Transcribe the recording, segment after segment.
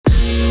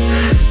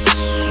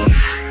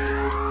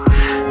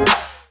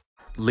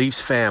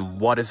Leafs fam,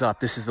 what is up?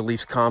 This is the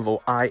Leafs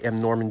Convo. I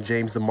am Norman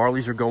James. The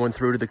Marlies are going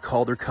through to the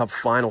Calder Cup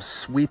final,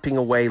 sweeping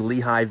away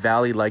Lehigh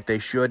Valley like they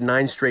should.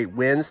 9 straight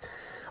wins.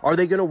 Are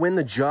they going to win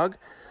the jug?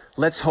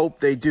 Let's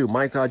hope they do.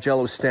 Mike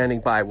Augello is standing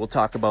by. We'll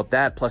talk about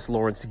that, plus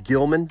Lawrence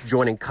Gilman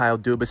joining Kyle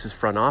Dubas'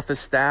 front office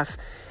staff.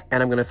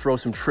 And I'm going to throw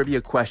some trivia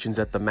questions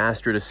at the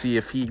master to see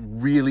if he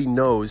really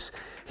knows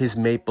his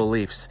Maple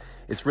Leafs.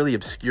 It's really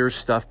obscure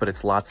stuff, but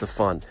it's lots of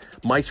fun.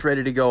 Mike's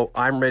ready to go.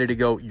 I'm ready to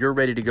go. You're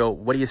ready to go.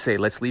 What do you say?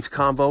 Let's Leafs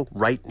Convo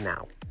right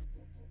now.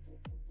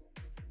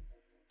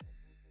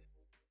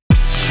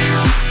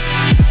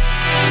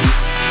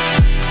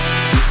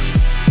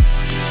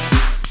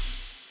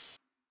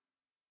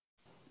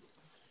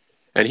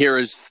 And here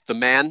is the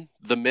man,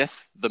 the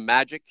myth, the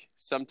magic,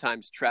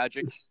 sometimes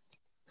tragic,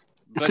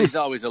 but he's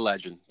always a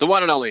legend. The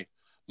one and only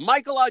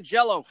Michael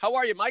Augello. How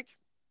are you, Mike?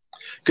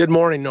 Good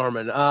morning,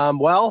 Norman. I'm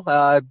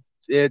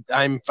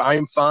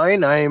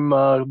fine. I'm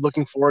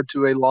looking forward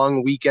to a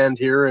long weekend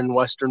here in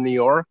Western New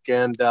York,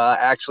 and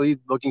actually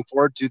looking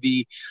forward to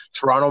the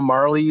Toronto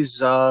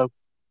Marlies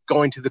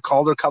going to the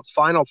Calder Cup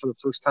final for the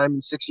first time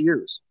in 6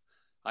 years.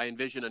 I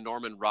envision a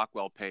Norman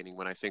Rockwell painting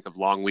when I think of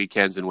long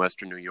weekends in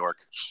Western New York.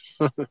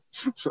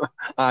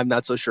 I'm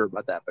not so sure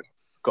about that, but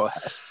go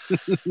ahead.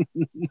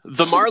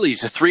 The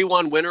Marlies, a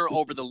 3-1 winner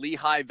over the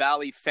Lehigh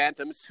Valley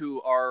Phantoms,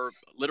 who are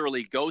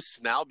literally ghosts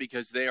now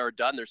because they are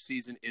done. Their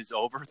season is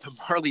over. The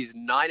Marlies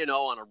 9-0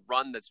 on a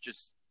run that's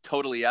just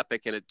totally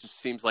epic, and it just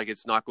seems like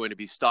it's not going to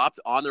be stopped.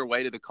 On their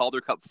way to the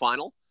Calder Cup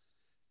final.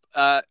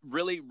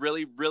 Really,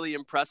 really, really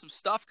impressive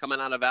stuff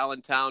coming out of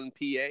Allentown,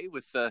 PA,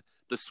 with the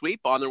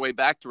sweep, on their way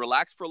back to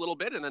relax for a little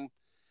bit, and then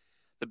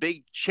the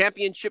big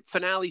championship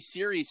finale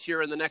series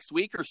here in the next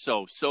week or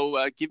so.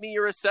 So give me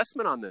your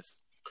assessment on this.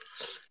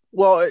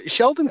 Well,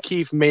 Sheldon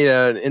Keefe made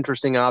an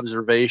interesting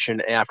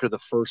observation after the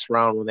first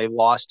round when they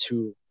lost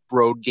 2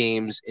 road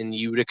games in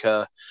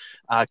Utica,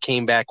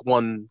 came back,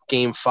 won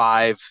Game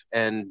 5,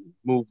 and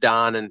moved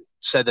on, and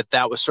said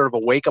that was sort of a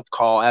wake-up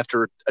call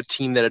after a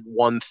team that had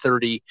won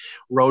 30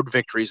 road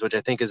victories, which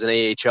I think is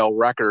an AHL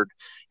record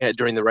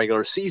during the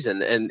regular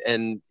season.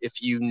 And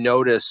if you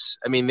notice,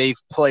 I mean,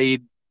 they've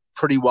played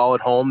pretty well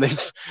at home.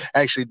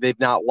 They've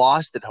not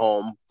lost at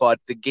home, but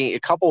a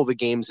couple of the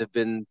games have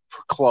been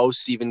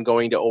close, even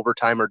going to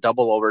overtime or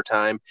double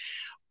overtime.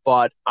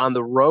 But on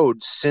the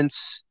road,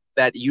 since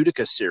that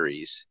Utica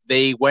series,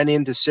 they went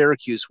into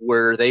Syracuse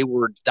where they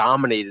were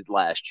dominated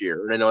last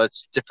year. And I know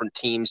it's different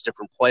teams,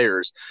 different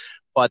players,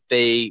 but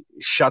they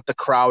shut the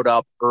crowd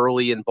up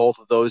early in both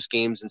of those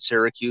games in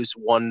Syracuse,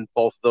 won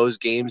both of those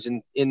games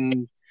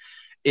in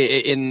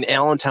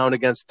Allentown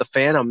against the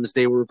Phantoms.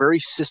 They were very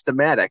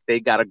systematic. They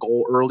got a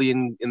goal early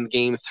in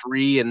Game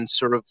 3 and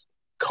sort of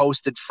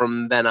coasted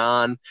from then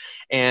on.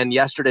 And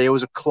yesterday it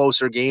was a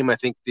closer game. I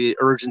think the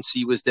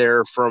urgency was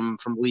there from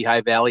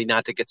Lehigh Valley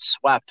not to get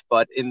swept.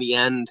 But in the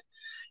end,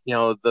 you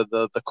know,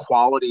 the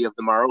quality of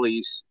the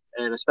Marlies,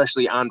 and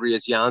especially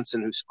Andreas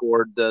Janssen, who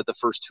scored the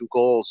first 2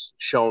 goals,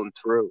 shone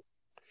through.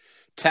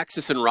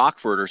 Texas and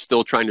Rockford are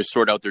still trying to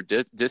sort out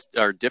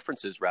their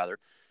differences, rather.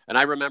 And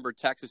I remember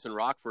Texas and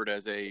Rockford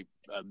as a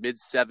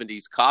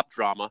mid-'70s cop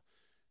drama,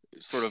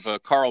 sort of a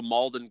Carl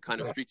Malden kind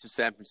of Streets of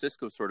San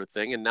Francisco sort of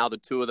thing. And now the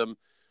two of them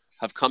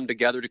have come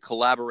together to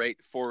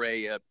collaborate for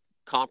a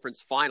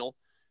conference final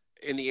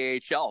in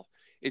the AHL.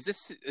 Is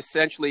this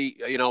essentially,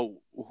 you know,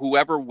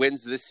 whoever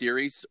wins this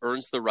series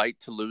earns the right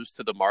to lose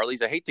to the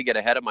Marlies? I hate to get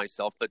ahead of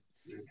myself, but,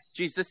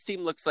 geez, this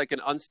team looks like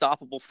an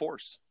unstoppable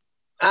force.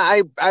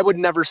 I would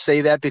never say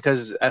that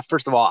because,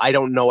 first of all, I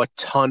don't know a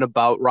ton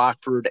about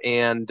Rockford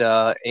and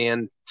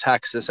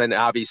Texas, and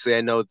obviously I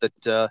know that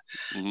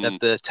that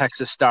the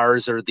Texas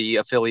Stars are the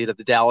affiliate of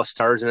the Dallas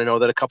Stars, and I know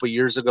that a couple of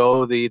years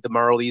ago the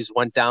Marlies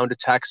went down to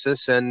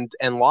Texas and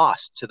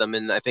lost to them,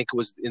 and I think it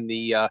was in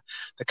the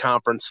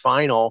conference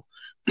final.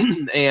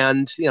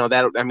 And you know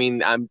that, I mean,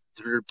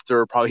 there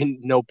are probably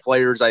no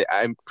players.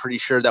 I'm pretty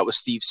sure that was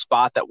Steve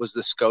Spott that was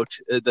the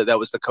coach. That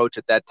was the coach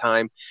at that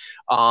time.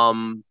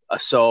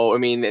 So I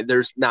mean,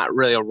 there's not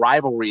really a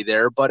rivalry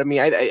there. But I mean,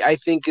 I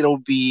think it'll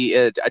be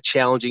a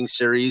challenging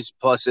series.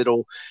 Plus,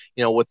 it'll,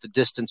 you know, with the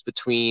distance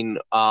between.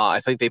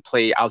 I think they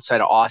play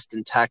outside of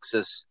Austin,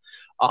 Texas.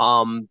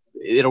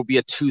 It'll be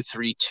a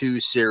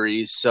 2-3-2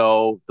 series.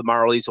 So the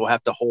Marlies will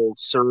have to hold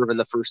serve in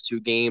the first 2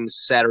 games,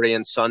 Saturday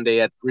and Sunday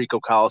at Ricoh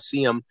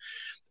Coliseum,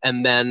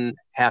 and then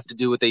have to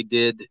do what they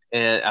did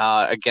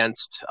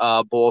against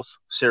both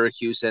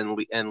Syracuse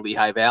and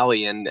Lehigh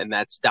Valley, and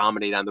that's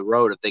dominate on the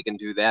road. If they can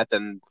do that,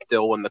 then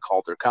they'll win the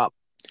Calder Cup.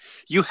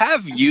 You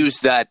have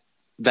used that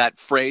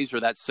phrase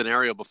or that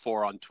scenario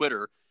before on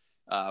Twitter.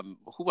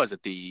 Who was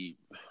it?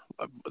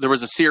 There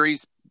was a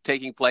series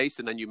taking place,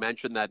 and then you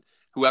mentioned that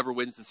whoever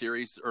wins the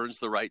series earns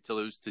the right to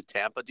lose to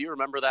Tampa. Do you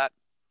remember that?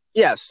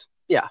 Yes.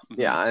 Yeah.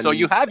 Yeah. So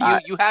you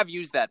have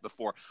used that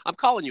before. I'm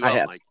calling you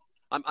out, Mike.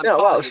 I'm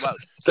calling you out.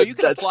 So you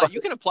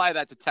can apply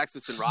that to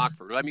Texas and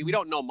Rockford. I mean, we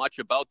don't know much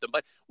about them,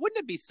 but wouldn't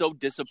it be so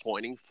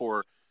disappointing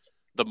for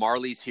the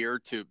Marlies here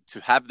to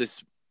have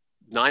this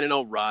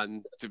 9-0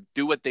 run, to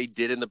do what they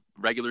did in the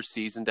regular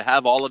season, to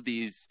have all of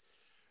these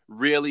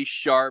really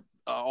sharp,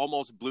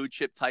 almost blue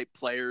chip type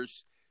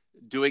players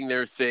doing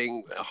their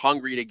thing,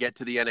 hungry to get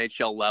to the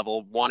NHL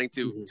level, wanting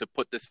to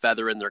put this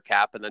feather in their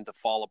cap and then to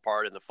fall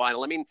apart in the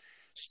final. I mean,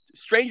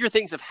 stranger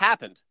things have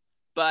happened,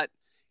 but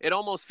it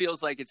almost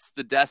feels like it's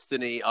the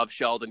destiny of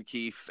Sheldon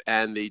Keefe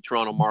and the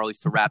Toronto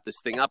Marlies to wrap this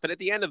thing up. And at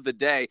the end of the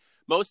day,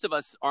 most of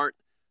us aren't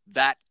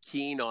that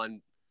keen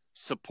on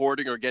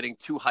supporting or getting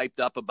too hyped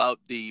up about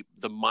the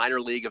minor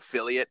league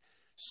affiliate.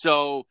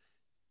 So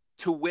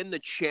to win the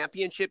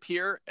championship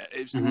here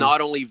is not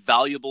only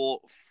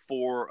valuable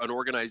for an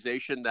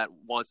organization that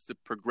wants to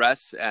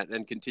progress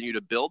and continue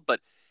to build, but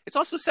it's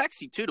also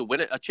sexy too to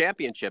win a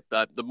championship.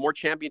 The more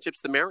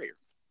championships, the merrier.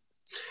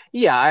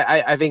 Yeah,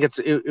 I think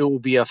it will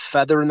be a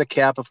feather in the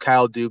cap of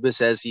Kyle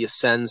Dubas as he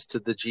ascends to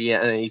the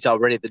GM, and he's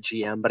already the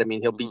GM, but I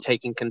mean, he'll be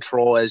taking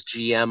control as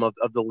GM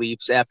of the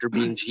Leafs after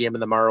being GM of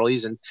the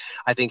Marlies. And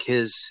I think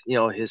his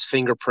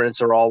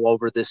fingerprints are all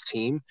over this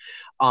team.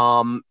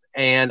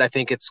 And I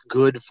think it's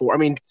good for, I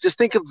mean, just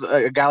think of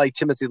a guy like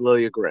Timothy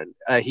Liljegren.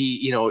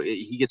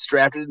 He gets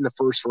drafted in the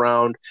first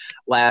round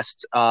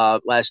last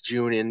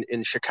June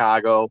in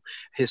Chicago.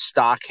 His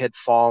stock had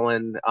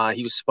fallen.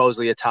 He was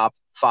supposedly a top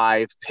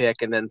 5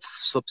 pick and then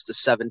slips to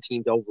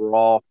 17th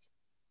overall.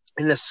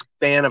 In the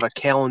span of a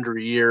calendar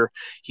year,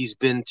 he's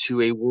been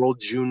to a World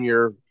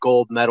Junior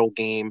gold medal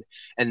game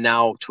and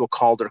now to a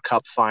Calder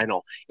Cup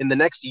final. In the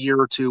next year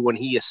or two, when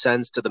he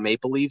ascends to the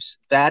Maple Leafs,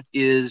 that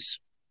is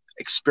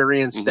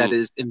experience that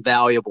is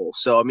invaluable.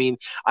 So, I mean,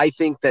 I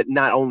think that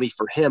not only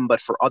for him, but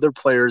for other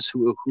players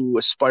who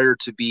aspire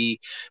to be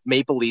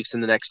Maple Leafs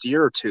in the next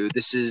year or two,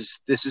 this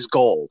is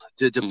gold.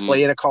 To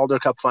play in a Calder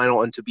Cup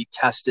final and to be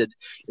tested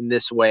in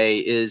this way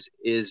is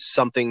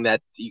something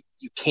that you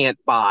can't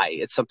buy.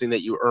 It's something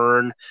that you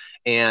earn,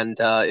 and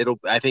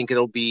I think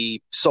it'll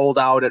be sold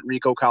out at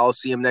Ricoh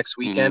Coliseum next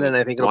weekend, and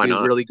I think it'll be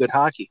really good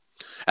hockey.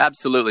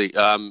 Absolutely.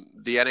 The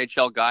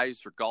NHL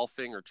guys are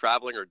golfing or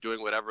traveling or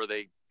doing whatever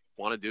they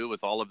want to do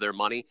with all of their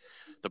money.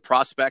 The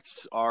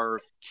prospects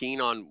are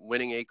keen on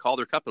winning a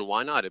Calder Cup, and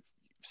why not? If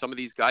some of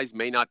these guys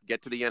may not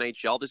get to the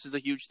NHL, this is a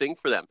huge thing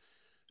for them.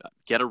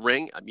 Get a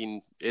ring. I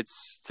mean,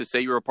 it's to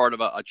say you're a part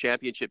of a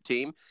championship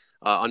team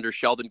under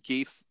Sheldon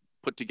Keefe,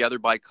 put together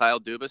by Kyle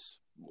Dubas.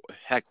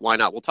 Heck, why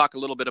not? We'll talk a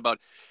little bit about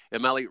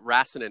Emeli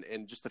Rasanen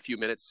in just a few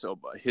minutes. So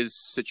his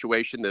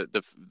situation,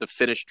 the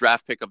Finnish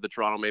draft pick of the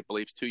Toronto Maple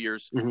Leafs, 2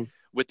 years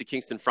with the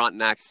Kingston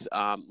Frontenacs,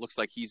 looks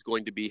like he's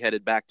going to be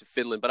headed back to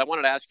Finland. But I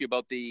wanted to ask you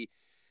about the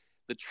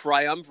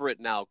triumvirate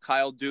now.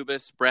 Kyle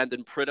Dubas,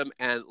 Brandon Pridham,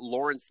 and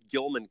Lawrence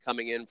Gilman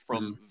coming in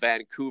from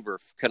Vancouver.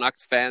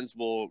 Canucks fans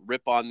will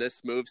rip on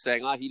this move,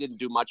 saying, he didn't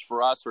do much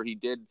for us, or he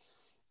did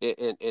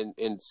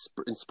in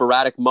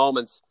sporadic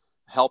moments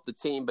help the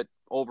team, but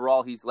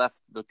overall he's left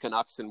the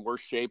Canucks in worse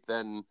shape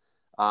than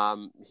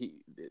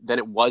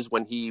it was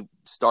when he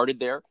started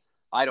there.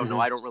 I don't know.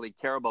 I don't really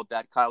care about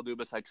that. Kyle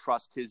Dubas, I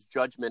trust his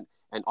judgment,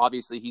 and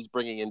obviously he's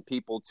bringing in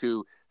people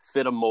to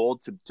fit a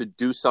mold, to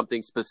do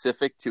something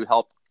specific to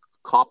help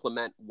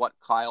complement what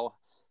Kyle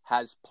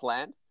has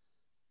planned.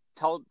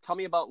 Tell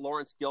me about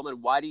Lawrence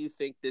Gilman. Why do you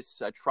think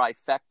this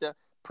trifecta,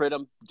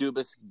 Pridham,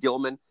 Dubas,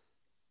 Gilman,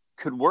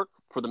 could work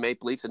for the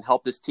Maple Leafs and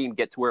help this team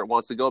get to where it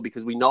wants to go?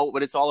 Because we know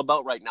what it's all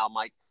about right now,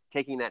 Mike,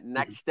 taking that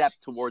next step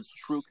towards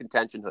true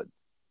contentionhood.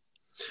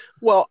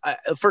 Well,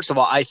 first of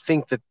all, I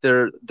think that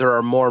there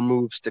are more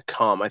moves to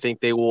come. I think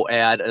they will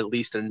add at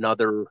least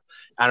another.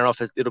 I don't know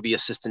if it'll be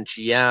assistant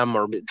GM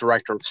or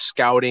director of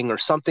scouting or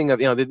something.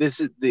 This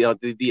is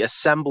the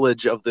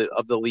assemblage of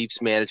the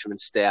Leafs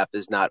management staff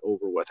is not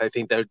over with. I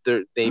think that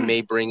they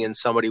may bring in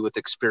somebody with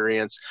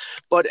experience,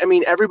 but I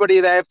mean, everybody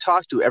that I've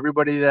talked to,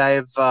 everybody that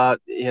I've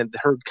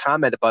heard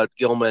comment about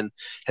Gilman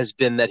has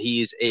been that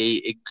he's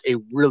a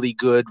really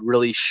good,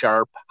 really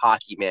sharp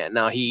hockey man.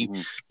 Now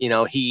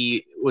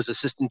he was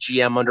assistant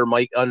GM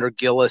under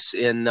Gillis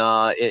in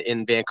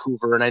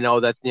Vancouver, and I know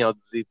that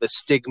the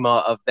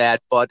stigma of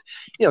that, but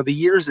the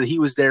years that he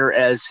was there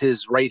as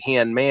his right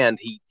hand man,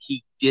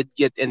 he did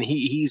get, and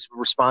he's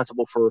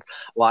responsible for a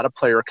lot of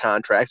player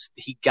contracts.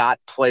 He got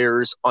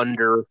players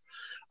under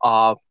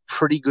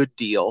pretty good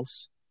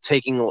deals,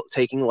 taking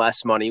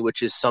less money,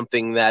 which is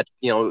something that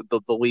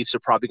the Leafs are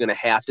probably going to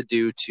have to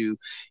do to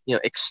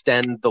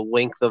extend the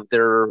length of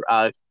their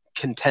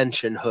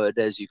contention hood,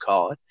 as you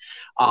call it.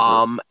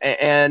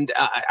 And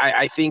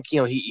I think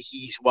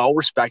he's well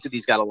respected.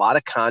 He's got a lot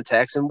of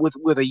contacts, and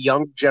with a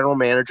young general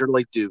manager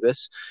like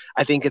Dubas,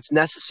 I think it's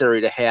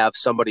necessary to have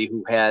somebody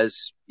who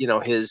has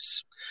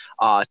his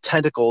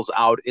tentacles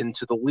out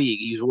into the league.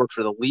 He's worked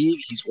for the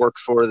league. He's worked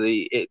for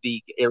the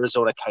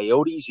Arizona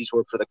Coyotes. He's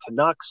worked for the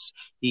Canucks.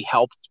 He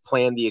helped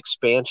plan the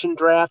expansion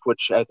draft,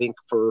 which I think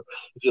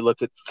if you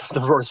look at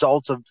the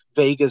results of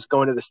Vegas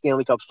going to the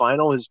Stanley Cup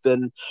final, has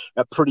been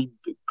a pretty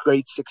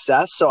great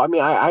success. So, I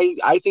mean,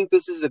 I think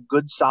this is a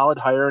good, solid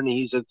hire, and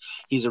he's a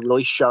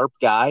really sharp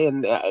guy,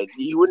 and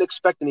you wouldn't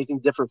expect anything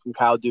different from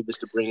Kyle Dubas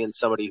to bring in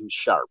somebody who's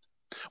sharp.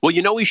 Well,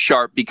 he's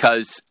sharp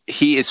because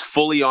he is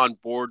fully on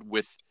board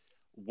with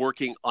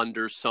working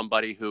under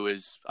somebody who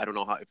is, I don't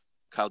know if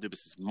Kyle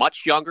Dubas is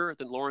much younger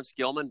than Lawrence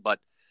Gilman, but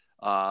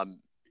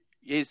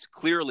is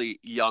clearly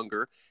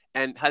younger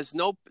and has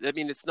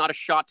it's not a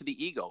shot to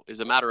the ego. As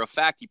a matter of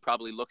fact, he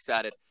probably looks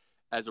at it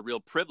as a real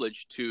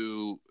privilege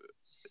to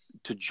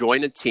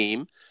join a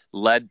team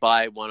led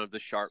by one of the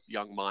sharp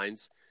young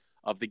minds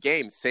of the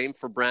game. Same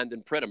for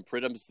Brandon Pridham.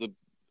 Pridham's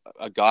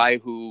a guy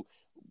who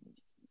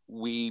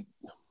we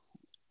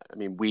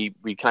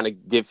kind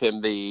of give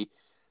him the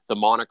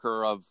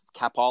moniker of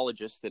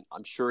capologist, and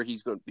I'm sure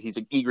he's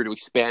eager to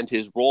expand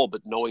his role,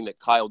 but knowing that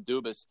Kyle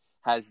Dubas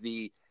has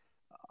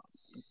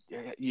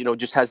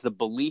just has the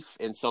belief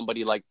in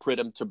somebody like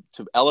Pridham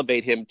to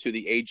elevate him to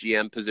the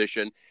AGM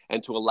position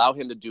and to allow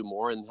him to do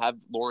more, and have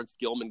Lawrence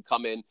Gilman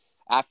come in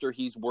after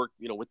he's worked,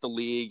 with the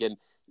league and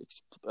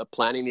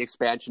planning the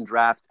expansion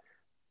draft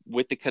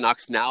with the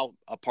Canucks, now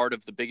a part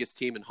of the biggest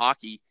team in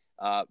hockey,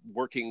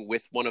 working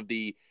with one of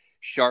the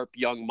sharp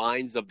young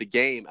minds of the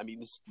game. I mean,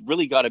 this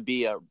really got to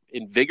be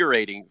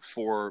invigorating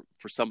for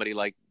somebody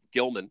like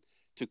Gilman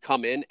to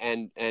come in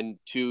and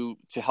to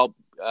help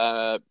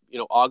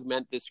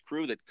augment this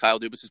crew that Kyle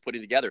Dubas is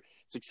putting together.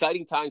 It's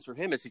exciting times for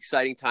him. It's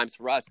exciting times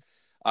for us.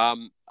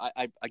 I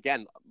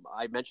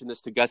mentioned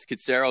this to Gus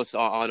Kitseros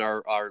on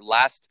our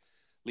last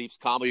Leafs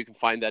combo. You can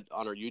find that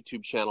on our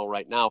YouTube channel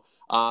right now.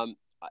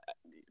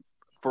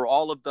 For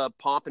all of the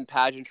pomp and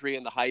pageantry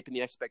and the hype and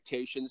the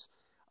expectations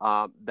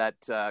that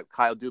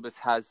Kyle Dubas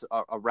has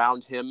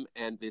around him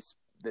and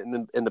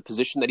in the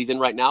position that he's in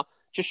right now,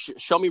 just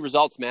show me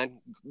results, man.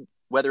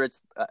 Whether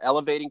it's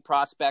elevating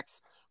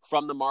prospects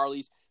from the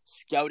Marlies,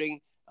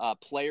 scouting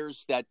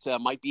players that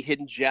might be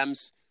hidden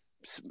gems,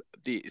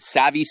 the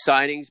savvy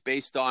signings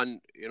based on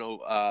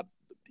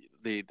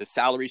the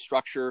salary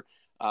structure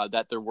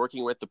that they're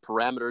working with, the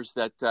parameters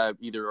that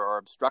either are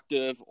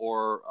obstructive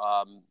or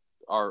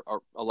are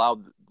allow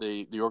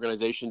the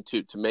organization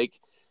to make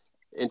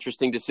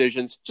interesting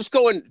decisions. Just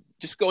go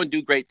and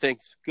do great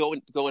things. Go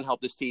and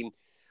help this team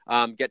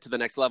get to the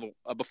next level.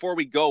 Before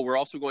we go, we're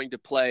also going to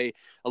play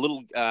a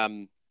little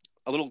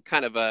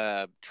kind of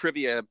a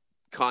trivia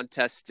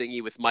contest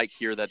thingy with Mike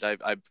here that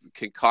I've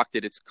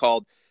concocted. It's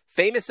called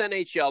Famous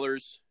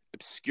NHLers,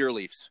 Obscure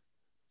Leafs.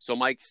 So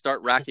Mike,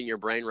 start racking your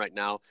brain right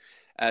now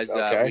as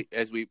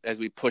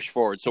we push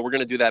forward. So we're going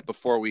to do that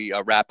before we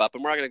wrap up,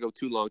 and we're not going to go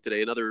too long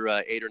today, another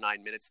 8 or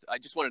 9 minutes. I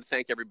just wanted to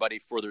thank everybody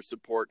for their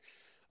support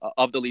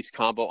of the Leafs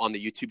Combo on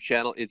the YouTube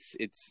channel. It's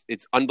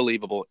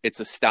unbelievable. It's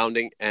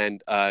astounding,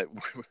 and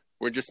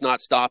we're just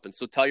not stopping.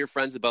 So tell your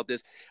friends about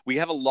this. We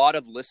have a lot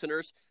of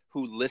listeners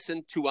who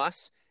listen to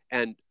us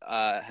and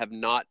have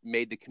not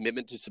made the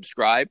commitment to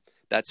subscribe.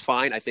 That's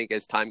fine. I think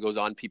as time goes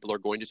on, people are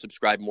going to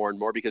subscribe more and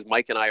more because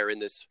Mike and I are in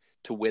this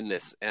to win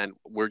this, and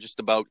we're just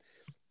about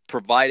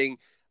providing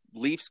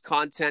Leafs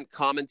content,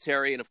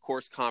 commentary, and of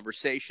course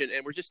conversation.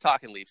 And we're just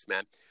talking Leafs,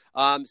 man.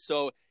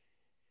 So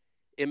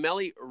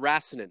Emeli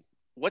Rasanen,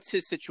 what's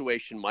his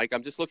situation, Mike?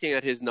 I'm just looking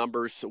at his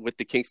numbers with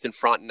the Kingston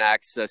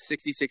Frontenacs.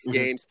 66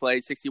 games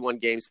played, 61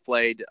 games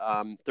played,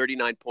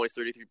 39 points,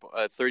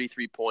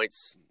 33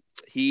 points.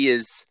 He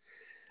is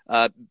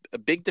a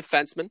big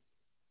defenseman,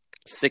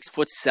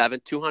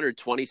 6'7",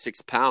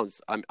 226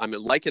 pounds. I'm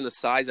liking the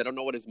size. I don't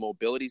know what his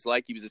mobility's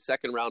like. He was a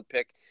second-round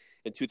pick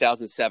in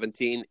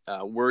 2017.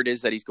 Word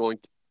is that he's going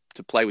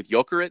to play with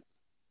Jokerit.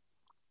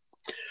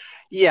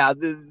 Yeah,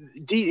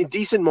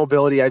 decent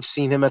mobility. I've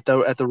seen him at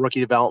the rookie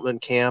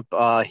development camp.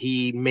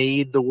 He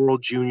made the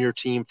World Junior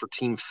team for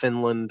Team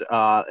Finland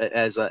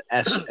as an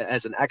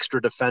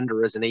extra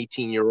defender as an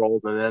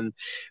 18-year-old, and then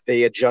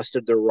they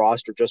adjusted their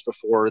roster just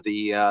before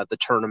the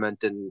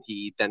tournament, and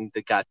he then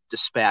got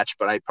dispatched.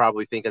 But I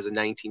probably think as a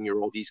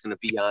 19-year-old, he's going to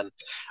be on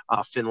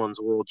Finland's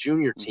World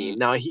Junior team.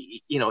 Now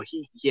he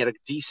had a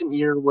decent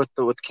year with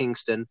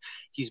Kingston.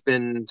 He's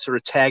been sort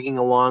of tagging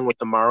along with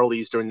the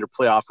Marlies during their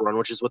playoff run,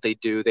 which is what they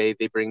do.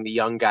 They bring the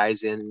young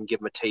guys in and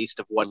give them a taste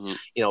of what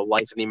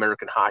life in the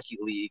American Hockey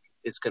League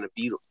is going to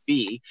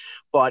be.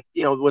 But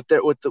with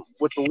the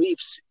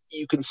Leafs,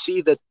 you can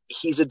see that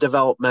he's a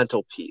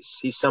developmental piece.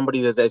 He's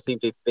somebody that they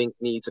think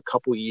needs a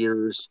couple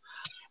years,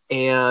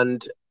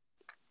 and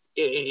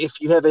if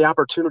you have the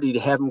opportunity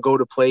to have him go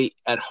to play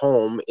at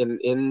home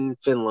in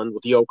Finland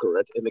with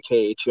Jokerit in the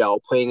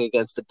KHL, playing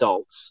against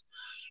adults,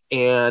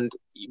 and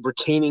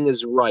retaining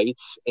his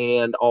rights,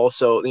 and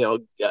also,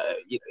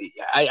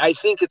 I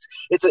think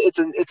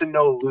it's a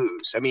no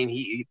lose. I mean,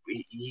 he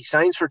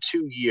signs for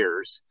 2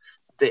 years.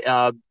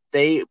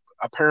 They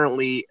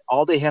apparently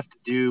all they have to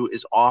do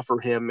is offer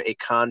him a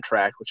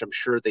contract, which I'm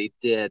sure they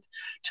did,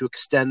 to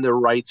extend their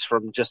rights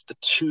from just the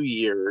 2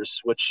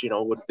 years, which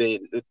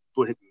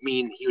would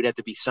mean he would have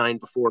to be signed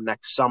before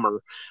next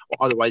summer.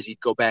 Otherwise, he'd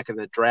go back in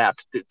the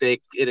draft.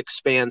 It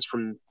expands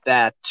from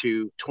that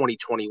to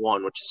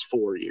 2021, which is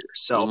 4 years.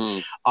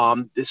 So,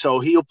 so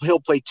he'll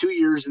play 2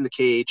 years in the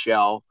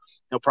KHL.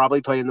 He'll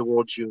probably play in the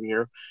World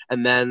Junior,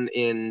 and then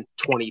in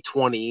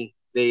 2020.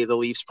 The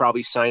Leafs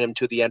probably sign him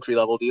to the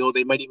entry-level deal.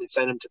 They might even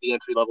sign him to the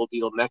entry-level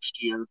deal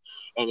next year,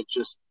 and it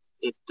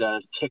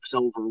kicks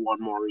over one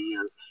more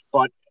year.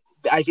 But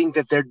I think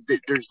that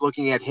there's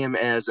looking at him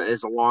as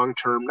a long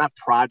term, not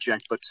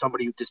project, but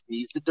somebody who just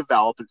needs to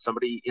develop, and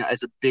somebody,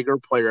 as a bigger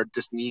player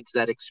just needs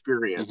that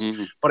experience.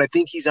 Mm-hmm. But I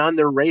think he's on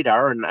their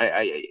radar, and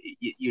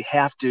you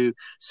have to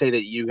say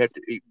that you have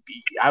to.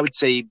 I would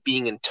say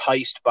being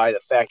enticed by the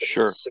fact that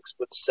he's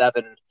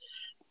 6'7"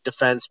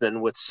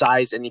 defenseman with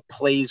size, and he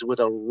plays with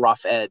a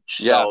rough edge.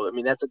 Yeah. So I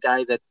mean, that's a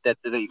guy that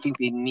they think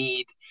they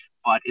need,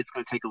 but it's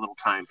going to take a little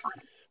time for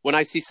him. When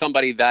I see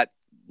somebody that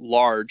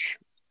large,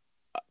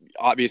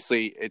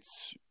 obviously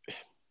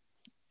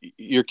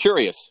you're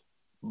curious,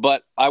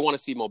 but I want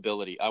to see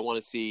mobility. I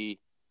want to see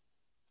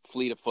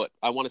fleet of foot.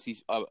 I want to see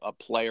a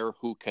player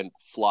who can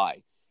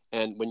fly.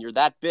 And when you're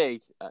that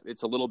big,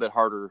 it's a little bit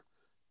harder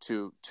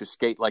to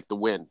skate like the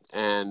wind.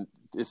 And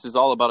this is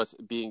all about us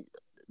being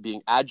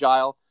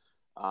agile,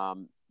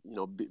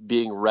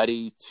 being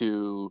ready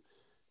to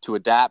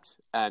adapt.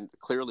 And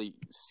clearly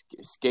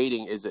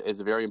skating is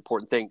a very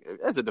important thing.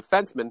 As a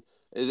defenseman,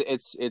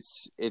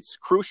 it's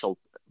crucial.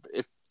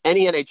 If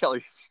any NHLer,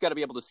 you've got to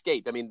be able to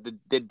skate. I mean,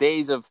 the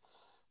days of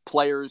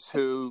players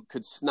who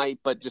could snipe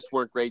but just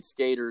weren't great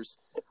skaters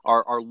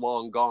are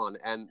long gone.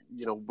 And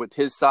with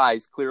his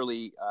size,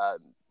 clearly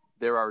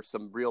there are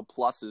some real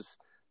pluses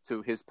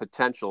to his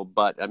potential.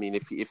 But I mean,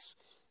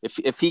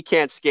 if he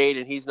can't skate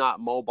and he's not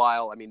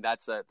mobile, I mean,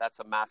 that's a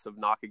massive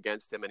knock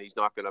against him, and he's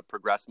not going to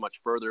progress much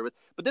further.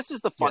 But this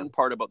is the fun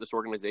part about this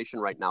organization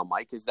right now,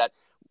 Mike, is that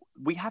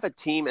we have a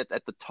team at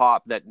the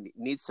top that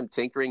needs some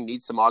tinkering,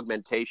 needs some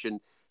augmentation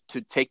to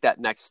take that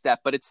next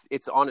step. But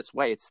it's on its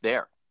way. It's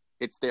there.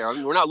 It's there. I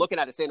mean, we're not looking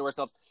at it saying to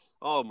ourselves,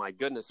 "Oh my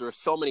goodness, there are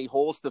so many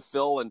holes to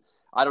fill," and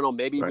I don't know,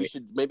 maybe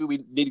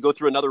we need to go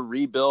through another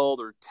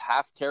rebuild or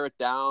half tear it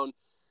down.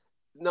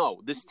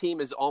 No, this team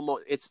is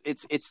almost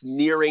it's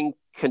nearing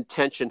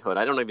contentionhood.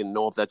 I don't even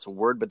know if that's a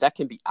word, but that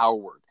can be our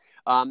word.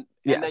 And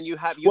then you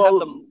have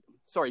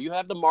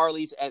the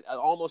Marlies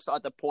almost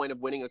at the point of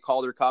winning a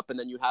Calder Cup, and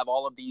then you have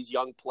all of these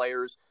young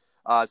players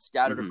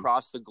scattered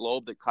across the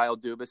globe that Kyle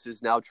Dubas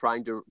is now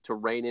trying to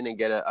rein in and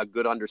get a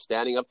good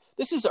understanding of.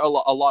 This is a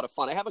lot of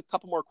fun. I have a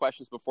couple more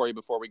questions before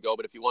we go,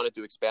 but if you wanted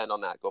to expand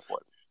on that, go for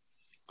it.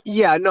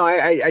 Yeah, no,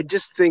 I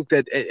just think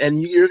that,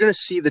 and you're going to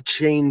see the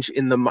change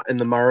in the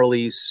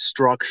Marlies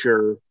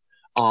structure.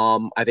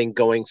 I think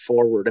going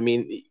forward. I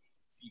mean,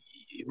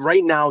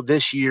 right now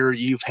this year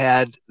you've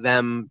had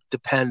them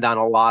depend on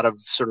a lot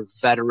of sort of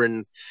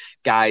veteran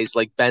guys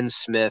like Ben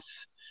Smith,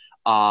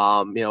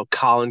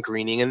 Colin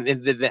Greening,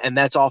 and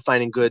that's all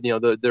fine and good.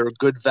 They're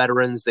good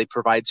veterans. They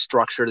provide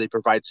structure, they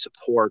provide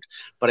support.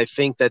 But I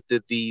think that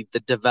the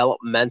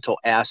developmental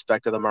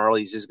aspect of the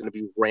Marlies is going to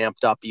be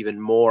ramped up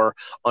even more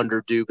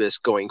under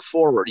Dubas going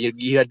forward.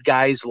 You had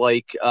guys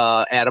like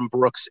Adam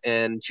Brooks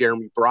and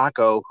Jeremy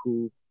Bracco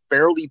who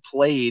barely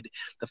played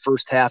the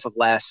first half of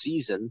last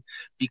season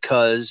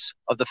because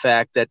of the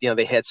fact that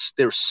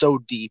they were so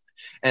deep,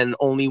 and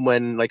only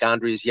when like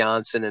Andreas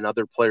Janssen and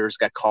other players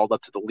got called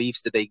up to the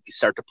Leafs did they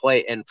start to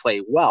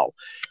play well.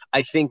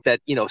 I think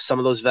that some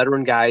of those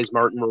veteran guys,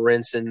 Martin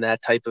Marincin,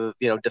 that type of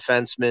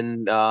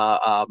defenseman,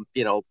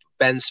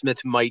 Ben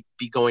Smith might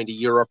be going to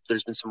Europe.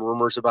 There's been some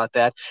rumors about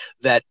that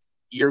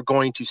you're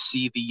going to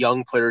see the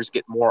young players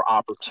get more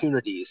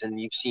opportunities. And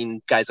you've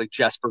seen guys like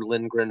Jesper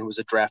Lindgren, who was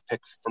a draft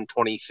pick from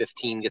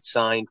 2015, get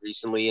signed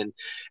recently, and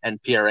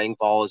Pierre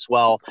Engvall as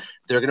well.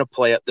 They're going to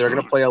play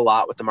a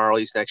lot with the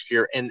Marlies next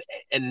year. And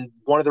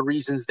one of the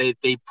reasons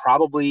they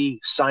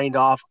probably signed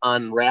off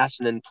on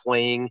Rasanen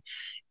playing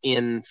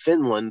in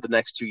Finland the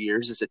next 2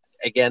 years is it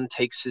again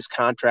takes his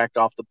contract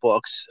off the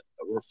books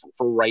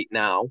for right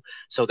now.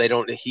 So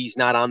he's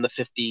not on the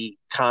 50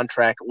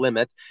 contract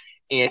limit,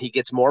 and he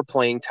gets more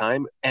playing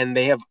time, and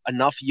they have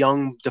enough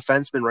young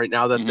defensemen right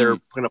now that they're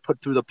going to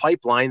put through the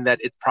pipeline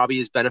that it probably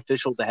is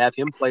beneficial to have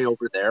him play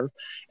over there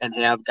and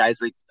have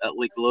guys like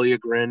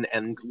Liljegren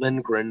and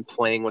Lindgren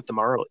playing with the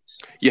Marlies.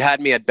 You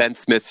had me at Ben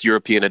Smith's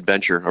European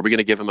adventure. Are we going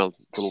to give him a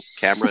little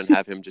camera and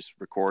have him just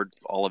record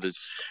all of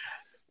his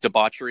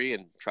debauchery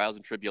and trials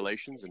and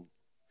tribulations and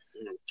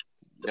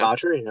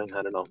debauchery? Yeah.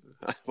 I don't know.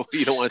 Well,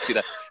 you don't want to see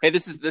that. Hey,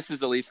 this is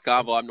the Leafs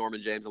Convo. I'm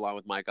Norman James along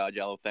with Mike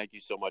Augello. Thank you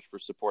so much for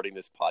supporting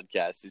this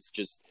podcast.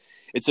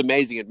 It's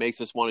amazing. It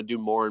makes us want to do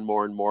more and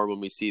more and more when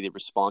we see the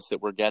response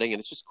that we're getting, and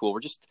it's just cool. We're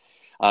just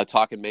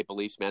talking Maple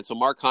Leafs, man. So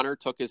Mark Hunter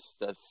took his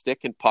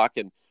stick and puck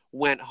and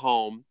went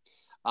home,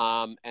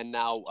 and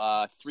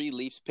now 3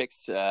 Leafs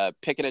picks,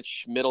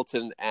 Pikanich,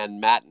 Middleton,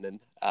 and Matanen.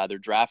 Their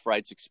draft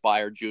rights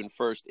expire June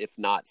 1st if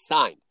not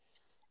signed.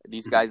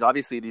 These guys,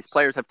 obviously, these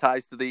players have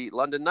ties to the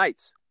London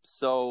Knights.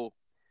 So,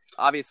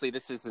 obviously,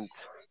 this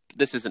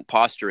isn't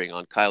posturing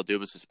on Kyle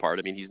Dubas' part.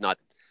 I mean, he's not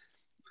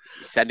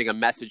sending a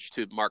message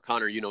to Mark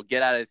Hunter,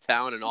 get out of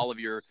town, and all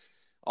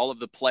of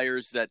the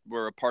players that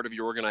were a part of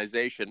your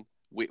organization,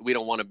 we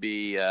don't want to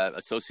be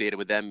associated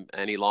with them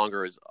any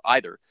longer as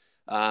either.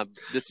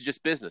 This is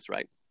just business,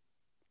 right?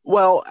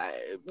 Well,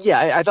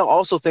 yeah, I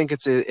also think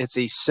it's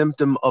a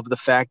symptom of the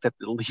fact that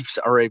the Leafs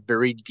are a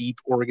very deep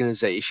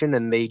organization,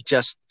 and they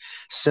just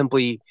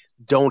simply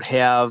don't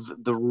have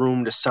the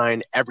room to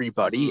sign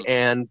everybody.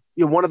 And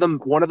one of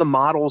the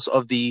models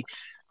of the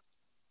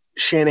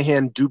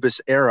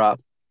Shanahan-Dubas era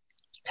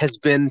has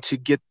been to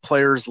get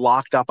players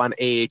locked up on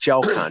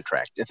AHL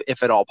contract,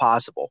 if at all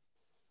possible.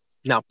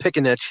 Now,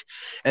 Pikanich,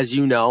 as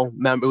you know,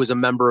 was a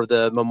member of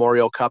the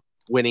Memorial Cup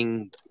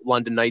winning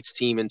London Knights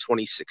team in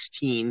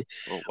 2016.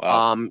 Oh,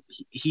 wow.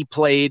 He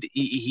played.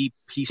 He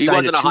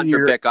wasn't a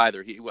Hunter pick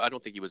either. I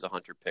don't think he was a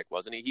Hunter pick,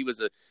 wasn't he?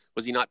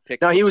 Was he not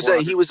picked? No, he was a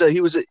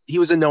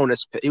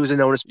Nonus pick. He was a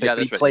Nonus pick. Yeah,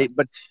 but he right, played,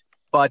 but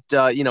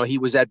he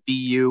was at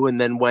BU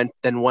and then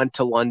went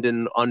to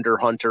London under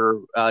Hunter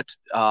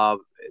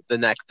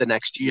the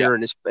next year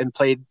and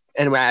played.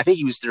 Anyway, I think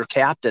he was their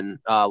captain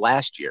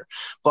last year,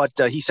 but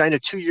he signed a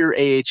 2-year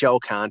AHL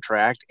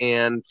contract.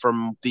 And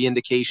from the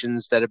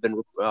indications that have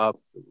been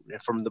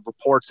from the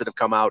reports that have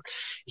come out,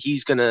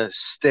 he's going to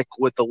stick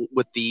with the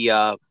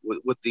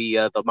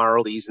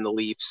Marlies and the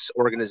Leafs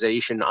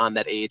organization on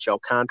that AHL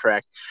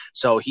contract.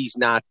 So he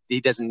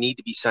doesn't need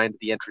to be signed to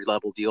the entry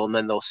level deal, and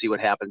then they'll see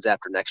what happens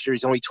after next year.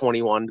 He's only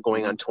 21,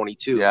 going on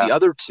 22. Yeah. The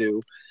other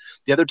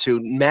two,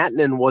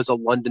 Matanen was a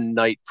London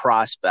Knight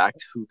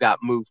prospect who got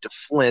moved to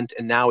Flint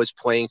and now is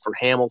playing for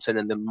Hamilton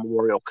in the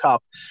Memorial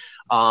Cup.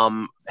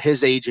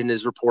 His agent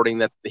is reporting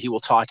that he will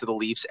talk to the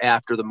Leafs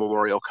after the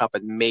Memorial Cup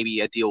and maybe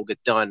a deal will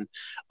get done.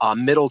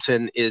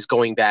 Middleton is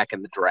going back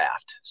in the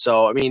draft.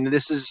 So, I mean,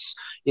 this is,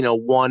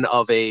 one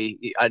of a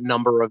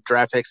number of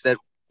draft picks that,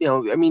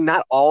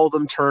 not all of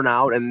them turn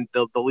out, and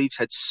the Leafs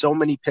had so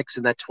many picks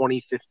in that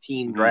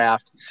 2015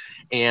 draft,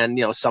 and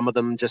some of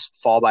them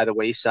just fall by the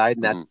wayside,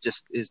 and that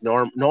just is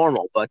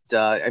normal. But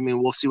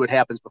we'll see what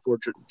happens before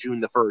June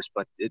the 1st.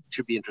 But it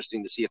should be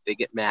interesting to see if they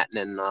get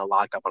Matanen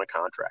locked up on a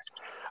contract.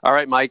 All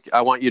right, Mike,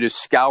 I want you to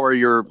scour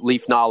your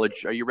Leaf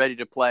knowledge. Are you ready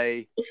to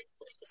play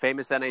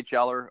famous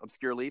NHLer,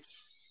 obscure Leafs?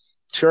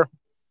 Sure.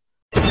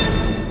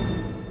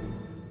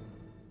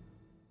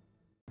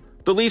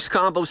 The Leafs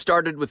combo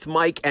started with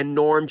Mike and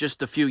Norm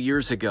just a few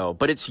years ago,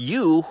 but it's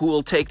you who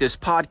will take this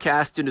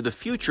podcast into the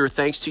future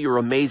thanks to your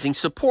amazing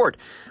support.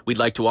 We'd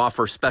like to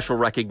offer special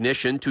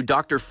recognition to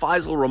Dr.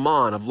 Faisal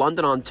Rahman of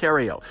London,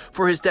 Ontario,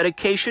 for his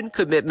dedication,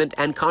 commitment,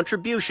 and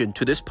contribution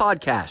to this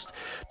podcast.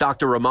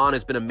 Dr. Rahman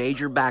has been a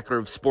major backer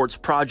of sports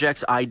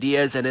projects,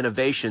 ideas, and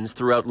innovations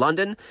throughout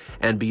London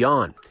and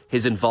beyond.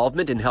 His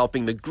involvement in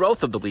helping the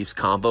growth of the Leafs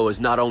combo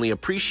is not only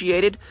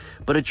appreciated,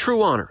 but a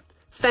true honor.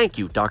 Thank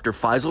you, Dr.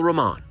 Faisal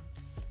Rahman.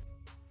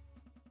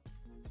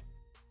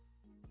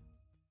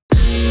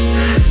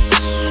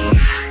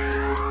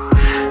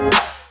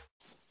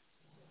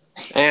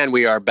 And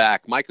we are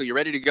back. Michael, you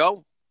ready to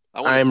go?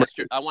 I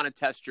want to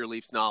test your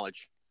Leafs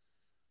knowledge.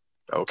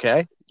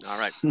 Okay. All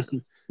right.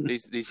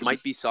 These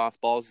might be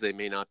softballs. They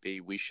may not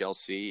be. We shall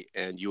see.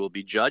 And you will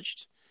be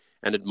judged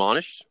and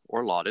admonished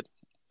or lauded.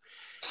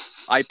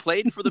 I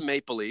played for the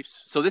Maple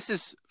Leafs. So this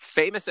is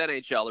famous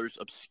NHLers,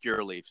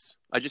 obscure Leafs.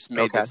 I just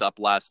made this up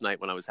last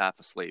night when I was half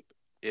asleep.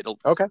 It'll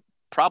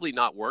probably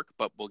not work,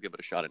 but we'll give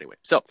it a shot anyway.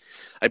 So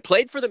I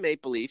played for the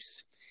Maple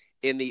Leafs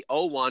in the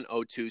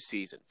 01-02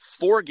 season.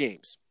 4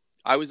 games.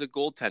 I was a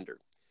goaltender.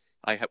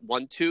 I had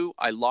won 2.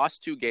 I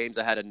lost 2 games.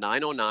 I had a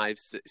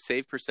 .909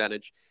 save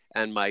percentage,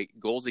 and my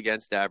goals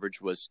against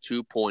average was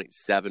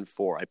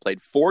 2.74. I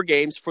played 4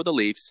 games for the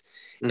Leafs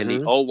in the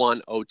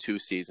 01-02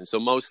 season, so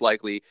most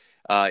likely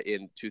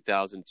in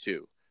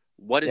 2002.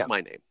 What is my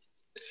name?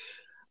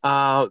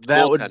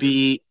 That would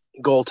be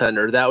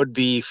goaltender. That would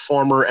be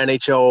former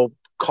NHL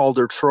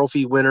Calder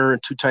Trophy winner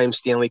and 2-time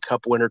Stanley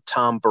Cup winner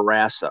Tom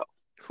Barrasso.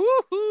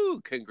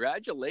 Woo-hoo!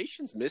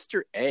 Congratulations,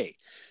 Mr. A.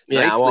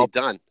 Nicely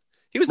done.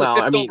 He was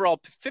the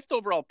fifth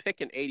overall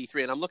pick in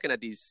 '83, and I'm looking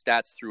at these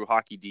stats through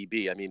Hockey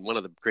DB. I mean, one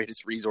of the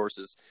greatest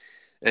resources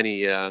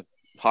any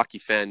hockey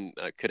fan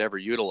could ever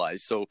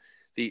utilize. So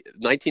the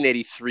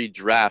 1983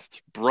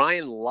 draft,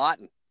 Brian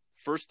Lawton,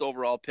 first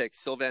overall pick,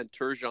 Sylvain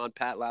Turgeon,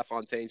 Pat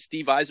LaFontaine,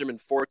 Steve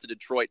Yzerman, 4th to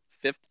Detroit,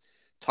 5th,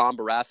 Tom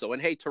Barrasso.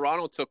 And hey,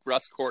 Toronto took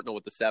Russ Courtnall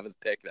with the 7th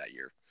pick that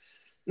year.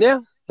 Yeah.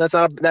 That's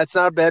not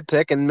a bad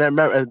pick, and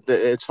remember,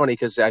 it's funny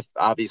because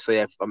followed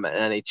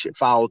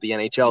the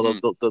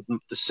NHL.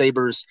 The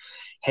Sabres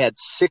had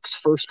 6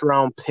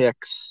 first-round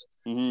picks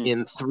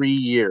in 3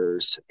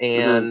 years,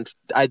 and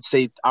I'd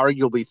say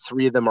arguably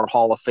 3 of them are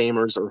Hall of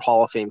Famers or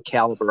Hall of Fame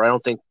caliber. I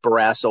don't think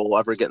Barrasso will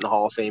ever get in the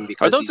Hall of Fame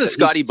because are those the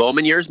Scotty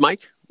Bowman years,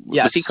 Mike?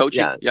 Yes, was he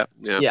coaching? Yeah.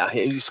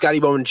 Scotty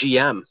Bowman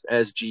GM,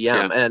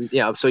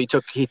 and so he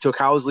took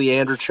Housley,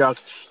 Andrechuk,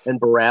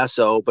 and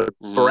Barrasso, but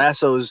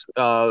Barrasso's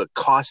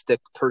caustic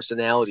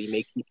personality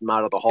may keep him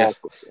out of the Hall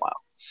for a while.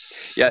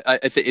 Yeah,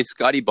 I think is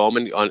Scotty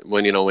Bowman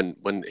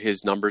when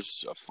his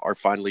numbers are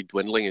finally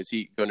dwindling, is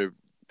he going to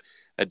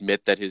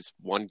admit that his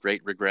one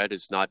great regret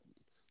is not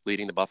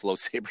leading the Buffalo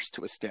Sabres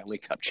to a Stanley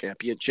Cup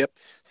championship?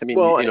 I mean,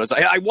 it's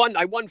like, I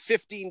won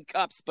 15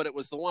 cups, but it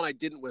was the one I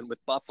didn't win with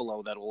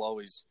Buffalo that will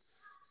always.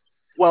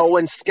 Well,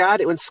 when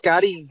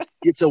Scotty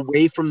gets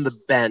away from the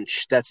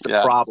bench, that's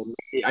the problem.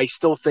 I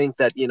still think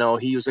that,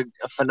 he was a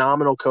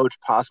phenomenal coach,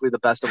 possibly the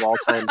best of all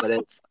time, but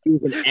he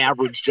was an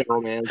average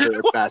general manager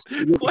at best.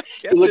 You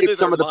look at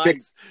some of the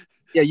picks.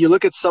 Yeah, you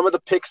look at some of the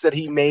picks that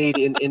he made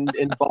in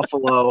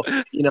Buffalo.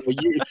 You know,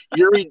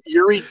 Yuri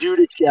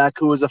Dudicek,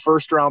 who was a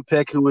first-round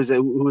pick, who was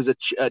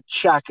a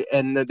Czech,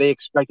 and they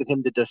expected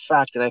him to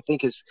defect. And I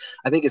think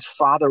his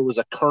father was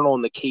a colonel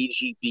in the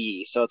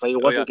KGB, so it's like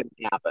it wasn't going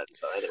to happen.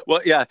 So anyway.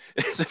 Well, yeah,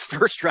 the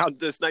first round,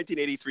 this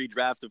 1983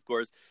 draft, of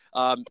course.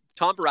 Tom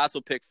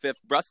Barrasso picked 5th,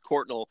 Russ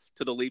Courtnall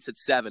to the Leafs at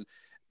 7.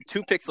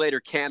 2 picks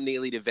later, Cam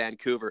Neely to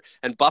Vancouver,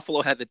 and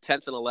Buffalo had the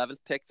 10th and 11th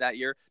pick that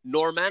year.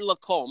 Normand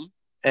Lacombe.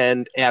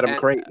 And Adam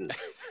Creighton.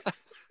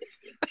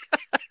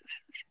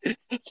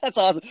 That's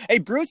awesome. Hey,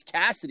 Bruce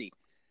Cassidy,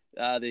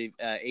 the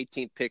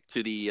 18th pick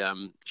to the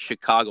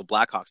Chicago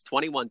Blackhawks.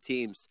 21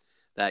 teams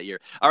that year.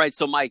 All right,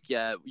 so Mike,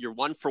 you're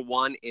 1 for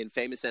 1 in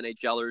famous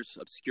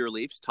NHLers, obscure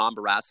Leafs. Tom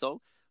Barrasso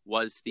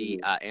was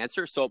the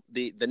answer. So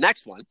the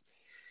next one,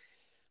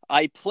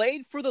 I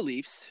played for the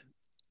Leafs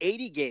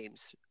 80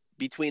 games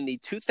between the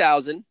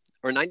 2000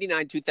 or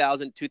 99,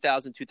 2000,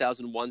 2000,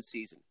 2001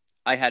 season.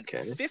 I had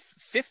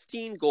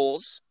 15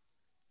 goals,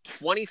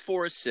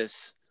 24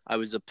 assists. I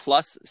was a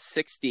plus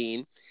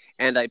 16,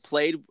 and I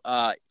played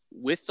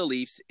with the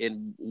Leafs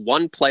in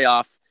 1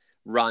 playoff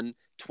run,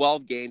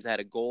 12 games. I had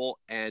a goal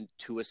and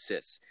 2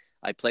 assists.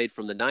 I played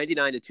from the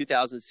 99 to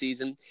 2000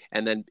 season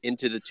and then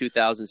into the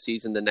 2000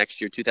 season the next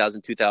year,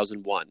 2000,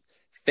 2001.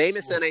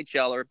 Famous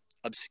NHLer,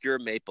 obscure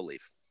Maple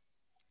Leaf.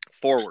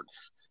 Forward.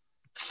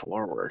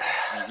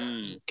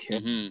 Mm-hmm.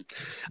 Okay.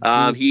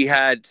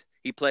 Mm-hmm.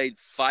 He played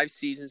 5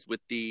 seasons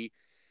with the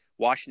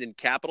Washington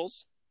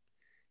Capitals.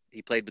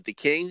 He played with the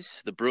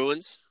Kings, the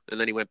Bruins, and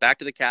then he went back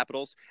to the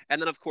Capitals.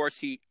 And then, of course,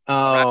 he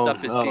wrapped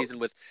up his season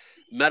with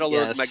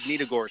Metallurg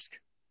Magnitogorsk.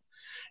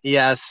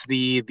 Yes,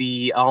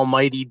 the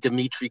almighty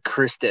Dmitry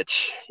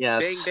Kristich.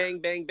 Yes. Bang,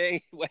 bang, bang,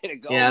 bang. Way to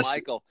go,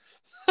 Michael.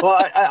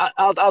 Well,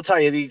 I'll tell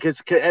you,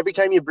 because every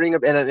time you bring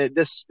up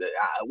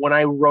when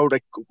I wrote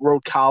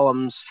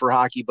columns for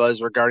Hockey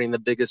Buzz regarding the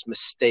biggest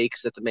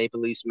mistakes that the Maple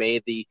Leafs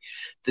made, the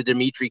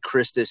Dmitry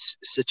Kristich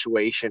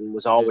situation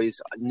was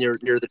always near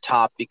the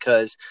top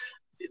because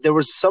there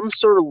was some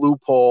sort of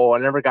loophole. I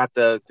never got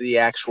the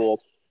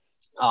actual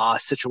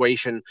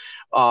situation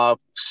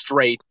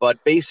straight,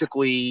 but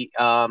basically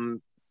the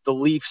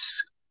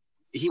Leafs,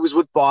 he was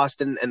with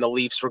Boston, and the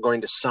Leafs were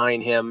going to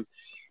sign him.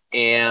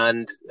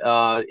 And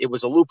it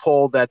was a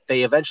loophole that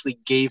they eventually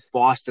gave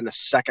Boston a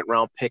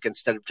 2nd-round pick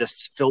instead of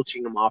just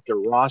filching him off their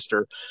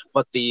roster.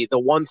 But the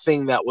one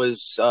thing that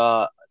was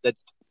that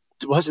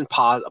wasn't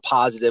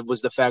positive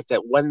was the fact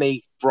that when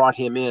they brought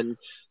him in,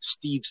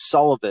 Steve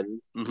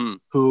Sullivan,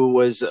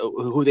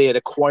 who they had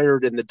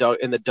acquired in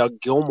the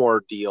Doug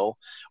Gilmour deal,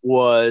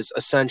 was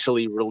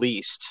essentially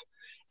released.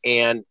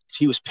 And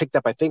he was picked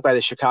up, I think, by the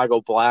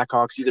Chicago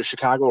Blackhawks, either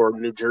Chicago or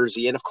New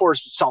Jersey. And, of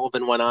course,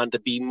 Sullivan went on to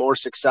be more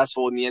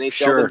successful in the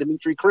NHL than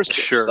Dmitry Kristich.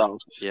 Sure. So,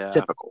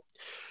 typical.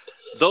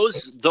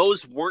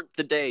 Those weren't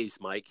the days,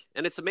 Mike.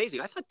 And it's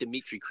amazing. I thought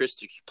Dmitry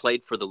Kristich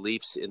played for the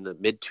Leafs in the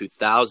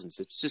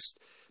mid-2000s. It's just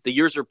the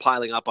years are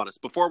piling up on us.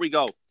 Before we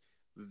go,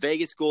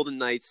 Vegas Golden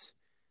Knights,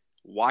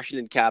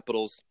 Washington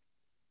Capitals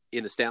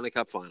in the Stanley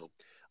Cup Final.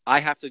 I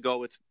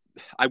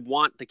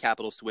want the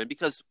Capitals to win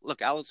because,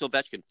 look, Alex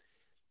Ovechkin,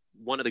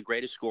 one of the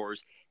greatest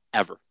scorers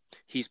ever.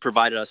 He's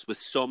provided us with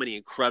so many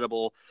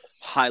incredible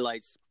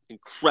highlights,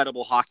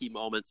 incredible hockey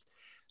moments.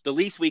 The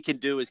least we can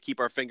do is keep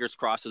our fingers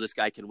crossed so this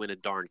guy can win a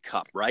darn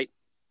cup, right?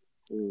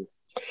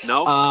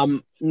 No?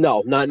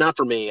 No, not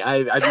for me.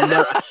 I've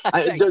never.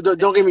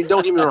 Don't get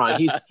me wrong.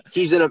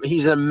 He's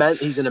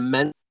an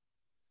immense.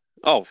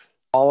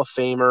 Hall of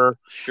Famer.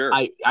 Sure.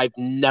 I've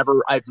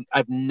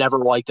never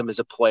liked him as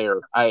a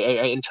player. I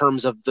in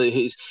terms of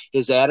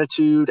his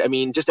attitude. I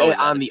mean, just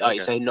on the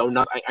ice. Okay.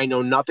 I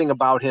know nothing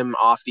about him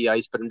off the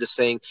ice, but I'm just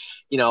saying,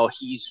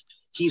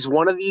 he's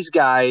one of these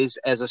guys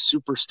as a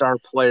superstar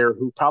player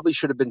who probably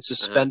should have been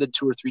suspended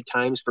 2 or 3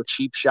 times for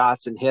cheap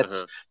shots and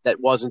hits. That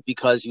wasn't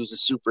because he was a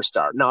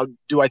superstar. Now,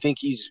 do I think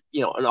he's,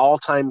 an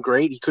all-time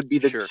great? He could be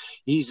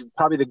he's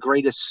probably the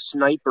greatest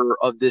sniper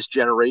of this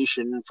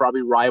generation,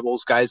 probably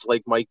rivals guys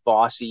like Mike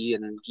Bossy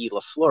and Guy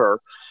Lafleur.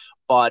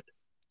 But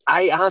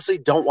I honestly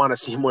don't want to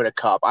see him win a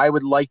cup. I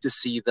would like to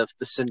see the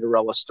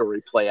Cinderella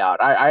story play out.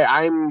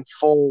 I'm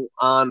full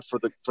on for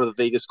the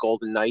Vegas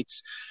Golden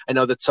Knights. I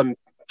know that some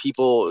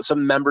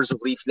members of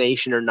Leaf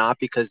Nation are not,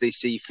 because they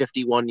see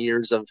 51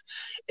 years of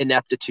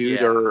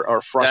ineptitude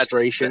or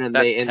frustration.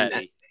 That's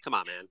petty. Come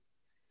on, man.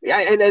 Yeah,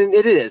 and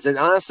it is. And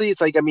honestly, it's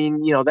like,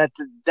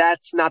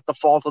 that's not the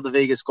fault of the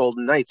Vegas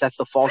Golden Knights. That's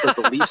the fault of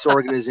the Leafs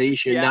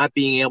organization not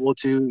being able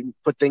to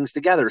put things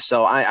together.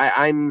 So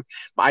I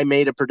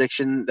made a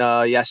prediction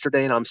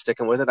yesterday, and I'm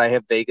sticking with it. I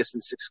have Vegas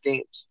in 6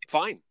 games.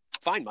 Fine,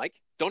 Mike.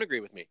 Don't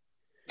agree with me.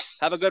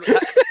 Have a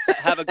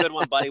good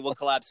one, buddy. We'll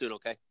collab soon,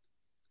 okay?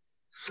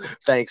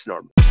 Thanks,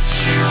 Norm.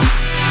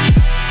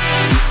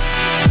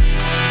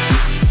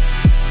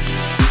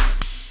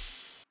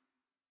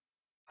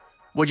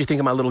 What'd you think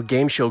of my little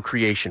game show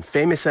creation?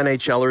 Famous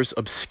NHLers,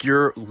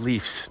 obscure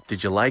Leafs.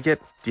 Did you like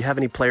it? Do you have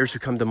any players who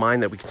come to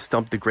mind that we can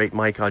stump the great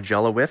Mike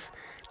Augello with?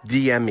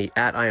 DM me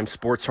at I Am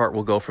Sports Heart.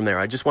 We'll go from there.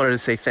 I just wanted to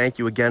say thank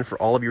you again for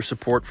all of your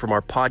support from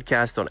our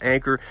podcast on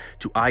Anchor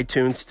to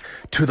iTunes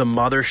to the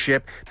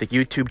mothership, the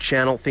YouTube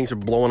channel. Things are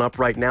blowing up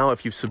right now.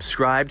 If you've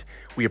subscribed,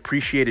 we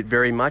appreciate it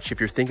very much. If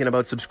you're thinking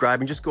about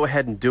subscribing, just go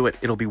ahead and do it.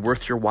 It'll be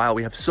worth your while.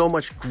 We have so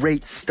much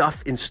great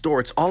stuff in store.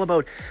 It's all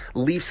about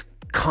Leafs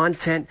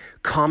content,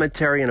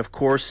 commentary, and of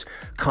course,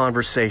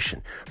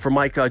 conversation. For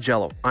Mike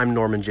Augello, I'm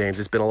Norman James.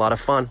 It's been a lot of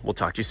fun. We'll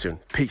talk to you soon.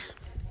 Peace.